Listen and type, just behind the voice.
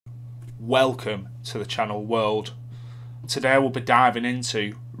Welcome to the channel World. Today we'll be diving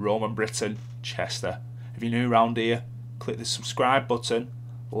into Roman Britain, Chester. If you're new around here, click the subscribe button,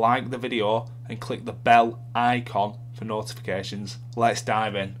 like the video and click the bell icon for notifications. Let's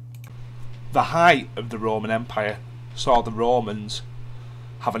dive in. The height of the Roman Empire saw the Romans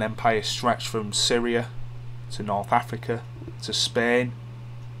have an empire stretched from Syria to North Africa to Spain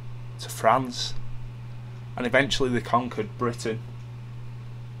to France, and eventually they conquered Britain,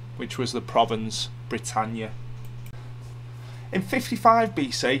 which was the province Britannia. In 55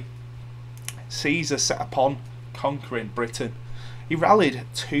 BC, Caesar set upon conquering Britain. He rallied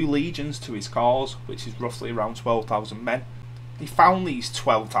 2 legions to his cause, which is roughly around 12,000 men. He found these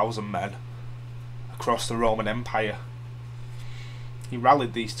 12,000 men across the Roman Empire. He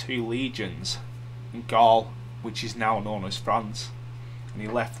rallied these 2 legions in Gaul, which is now known as France, and he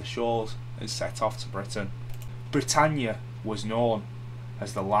left the shores and set off to Britain. Britannia was known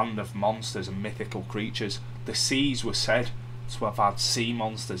as the land of monsters and mythical creatures. The seas were said to have had sea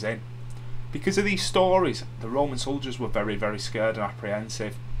monsters in. Because of these stories, the Roman soldiers were very, very scared and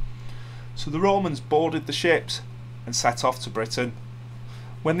apprehensive. So the Romans boarded the ships and set off to Britain.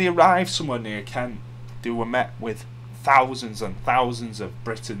 When they arrived somewhere near Kent, they were met with thousands and thousands of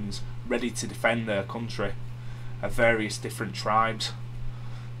Britons ready to defend their country of various different tribes.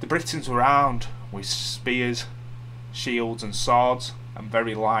 The Britons were armed with spears, shields and swords and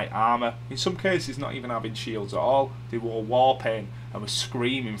very light armour. In some cases not even having shields at all. They wore war paint and were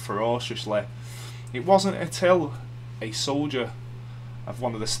screaming ferociously. It wasn't until a soldier of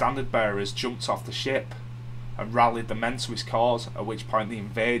one of the standard bearers jumped off the ship and rallied the men to his cause, at which point they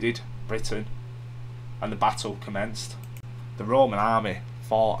invaded Britain and the battle commenced. The Roman army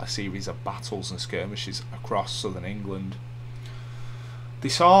fought a series of battles and skirmishes across southern England. They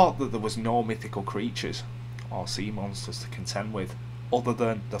saw that there was no mythical creatures or sea monsters to contend with, other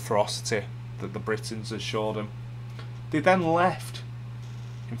than the ferocity that the Britons had showed them. They then left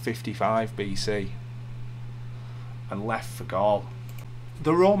in 55 BC and left for Gaul.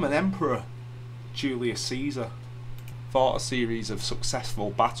 The Roman Emperor Julius Caesar fought a series of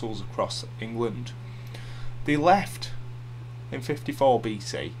successful battles across England. They left in 54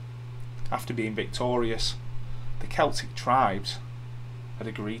 BC after being victorious. The Celtic tribes had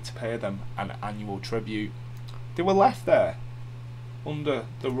agreed to pay them an annual tribute. They were left there under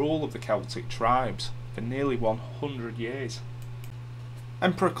the rule of the Celtic tribes for nearly 100 years.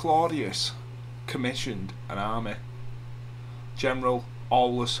 Emperor Claudius commissioned an army. General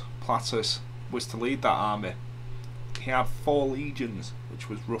Aulus Platus was to lead that army. He had 4 legions, which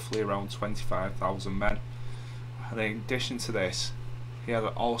was roughly around 25,000 men. And in addition to this, he had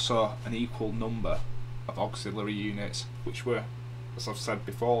also an equal number of auxiliary units, which were, as I've said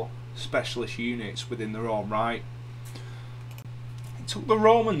before, specialist units within their own right. It took the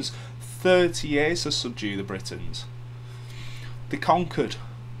Romans 30 years to subdue the Britons. They conquered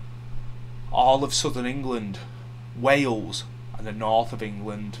all of southern England, Wales and the north of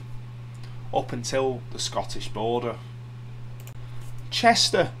England, up until the Scottish border.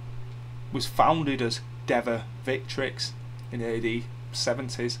 Chester was founded as Deva Victrix in AD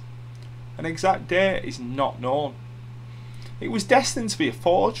 70s. An exact date is not known. It was destined to be a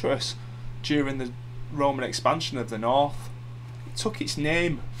fortress during the Roman expansion of the north. It took its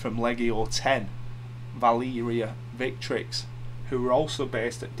name from Legio X, Valeria Victrix, who were also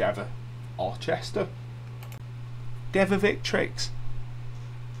based at Deva or Chester. Deva Victrix.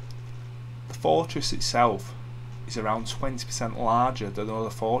 The fortress itself is around 20% larger than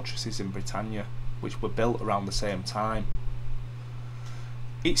other fortresses in Britannia, which were built around the same time.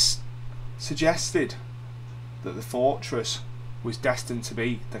 It's suggested that the fortress was destined to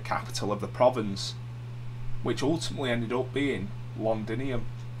be the capital of the province, which ultimately ended up being Londinium,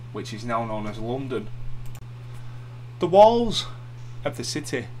 which is now known as London. The walls of the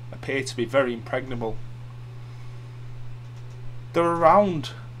city appear to be very impregnable. They're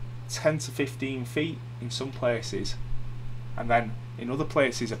around 10 to 15 feet in some places, and then in other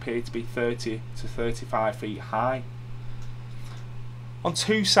places appear to be 30 to 35 feet high. On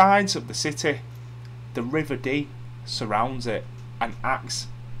 2 sides of the city, the River Dee surrounds it and acts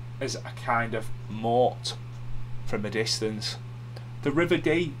as a kind of moat from a distance. The River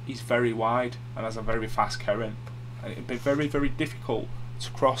Dee is very wide and has a very fast current, and it would be very, very difficult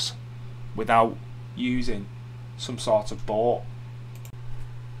to cross without using some sort of boat.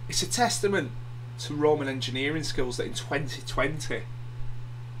 It's a testament to Roman engineering skills that in 2020,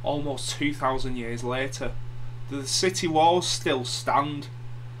 almost 2,000 years later, the city walls still stand.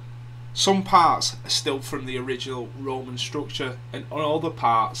 Some parts are still from the original Roman structure, and on other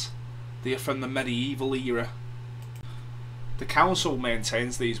parts they are from the medieval era. The council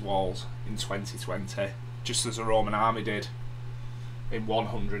maintains these walls in 2020, just as the Roman army did in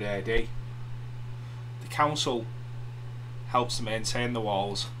 100 AD. The council helps to maintain the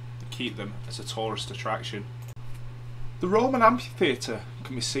walls and keep them as a tourist attraction. The Roman amphitheatre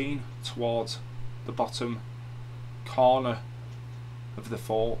can be seen towards the bottom corner of the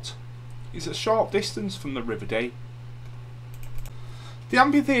fort. It's a short distance from the River Dee. The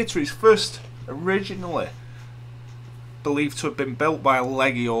amphitheatre is first originally believed to have been built by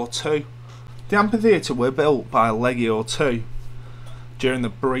Legio II. The amphitheatre were built by Legio II during the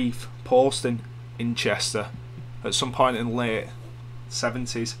brief posting in Chester at some point in the late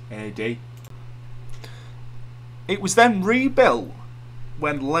 70s AD. It was then rebuilt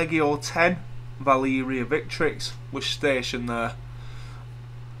when Legio X Valeria Victrix was stationed there,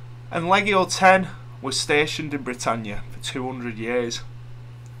 and Legio X was stationed in Britannia for 200 years.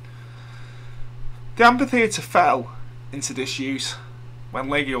 The amphitheatre fell into disuse when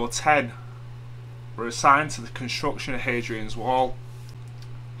Legio X were assigned to the construction of Hadrian's Wall.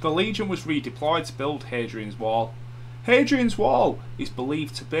 The Legion was redeployed to build Hadrian's Wall. Hadrian's Wall is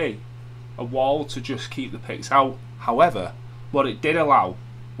believed to be a wall to just keep the Picts out. However, what it did allow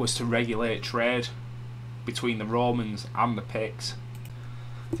was to regulate trade between the Romans and the Picts.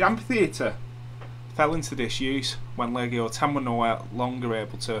 The amphitheatre fell into disuse when Legio X were no longer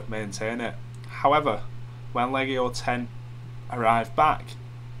able to maintain it. However, when Legio X arrived back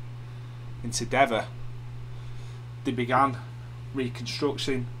into Devon, they began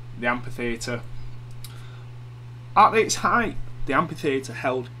reconstructing the amphitheatre. At its height, the amphitheatre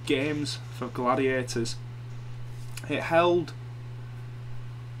held games for gladiators. It held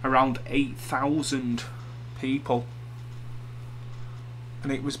around 8,000 people,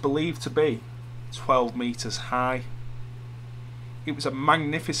 and it was believed to be 12 metres high. It was a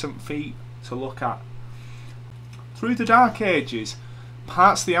magnificent feat to look at. Through the Dark Ages,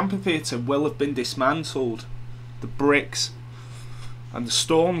 parts of the amphitheatre will have been dismantled. The bricks and the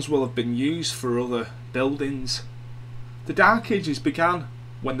stones will have been used for other buildings. The Dark Ages began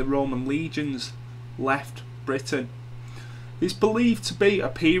when the Roman legions left Britain. It's believed to be a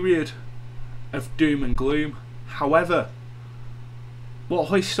period of doom and gloom. However,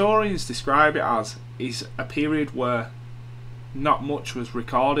 what historians describe it as is a period where not much was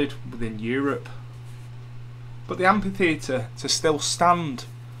recorded within Europe. But the amphitheatre to still stand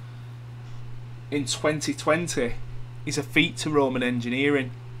in 2020 is a feat to Roman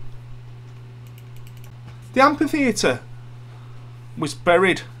engineering. The amphitheatre was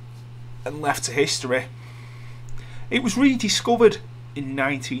buried and left to history. It was rediscovered in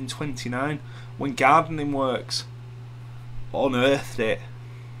 1929 when gardening works unearthed it.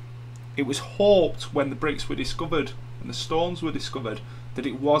 It was hoped when the bricks were discovered and the stones were discovered that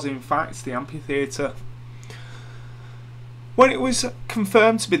it was in fact the amphitheatre. When it was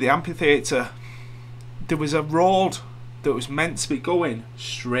confirmed to be the amphitheatre, there was a road that was meant to be going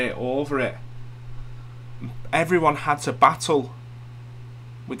straight over it. Everyone had to battle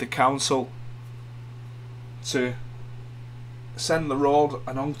with the council to send the road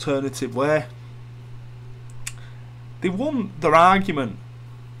an alternative way. They won their argument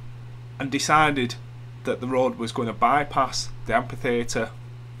and decided that the road was going to bypass the amphitheatre,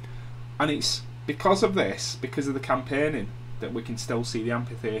 and it's because of this, because of the campaigning, that we can still see the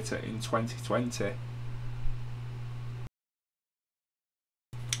amphitheatre in 2020.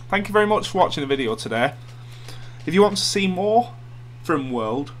 Thank you very much for watching the video today. If you want to see more from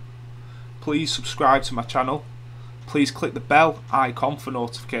World, please subscribe to my channel, please click the bell icon for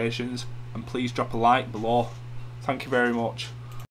notifications, and please drop a like below. Thank you very much.